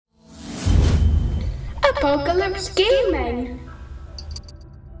Apocalypse Gaming.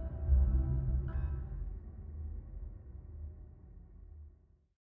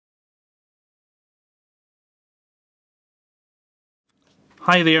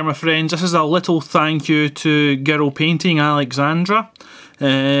 Hi there my friends, this is a little thank you to GirlPainting Alexandra.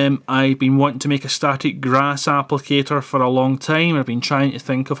 I've been wanting to make a static grass applicator for a long time. I've been trying to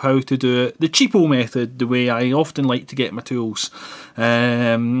think of how to do it the cheapo method, the way I often like to get my tools.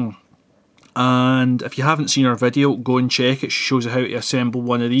 And if you haven't seen her video, go and check it. She shows you how to assemble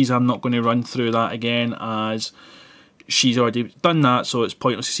one of these. I'm not going to run through that again as she's already done that, so it's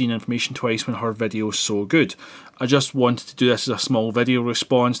pointless seeing information twice when her video is so good. I just wanted to do this as a small video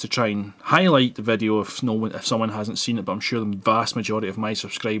response to try and highlight the video if someone hasn't seen it, but I'm sure the vast majority of my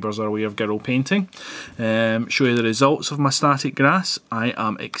subscribers are aware of GirlPainting. Show you the results of my static grass. I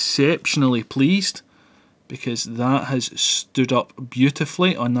am exceptionally pleased because that has stood up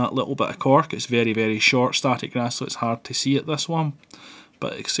beautifully on that little bit of cork. It's very, very short static grass, so it's hard to see at this one,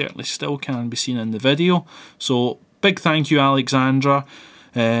 but it certainly still can be seen in the video. So big thank you, Alexandra,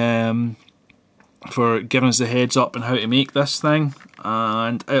 for giving us the heads up on how to make this thing,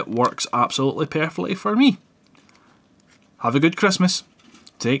 and it works absolutely perfectly for me. Have a good Christmas.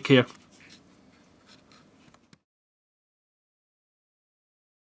 Take care.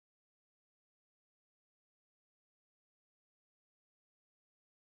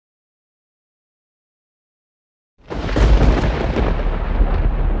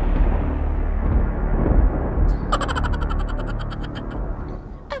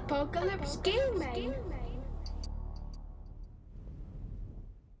 Apocalypse Gaming.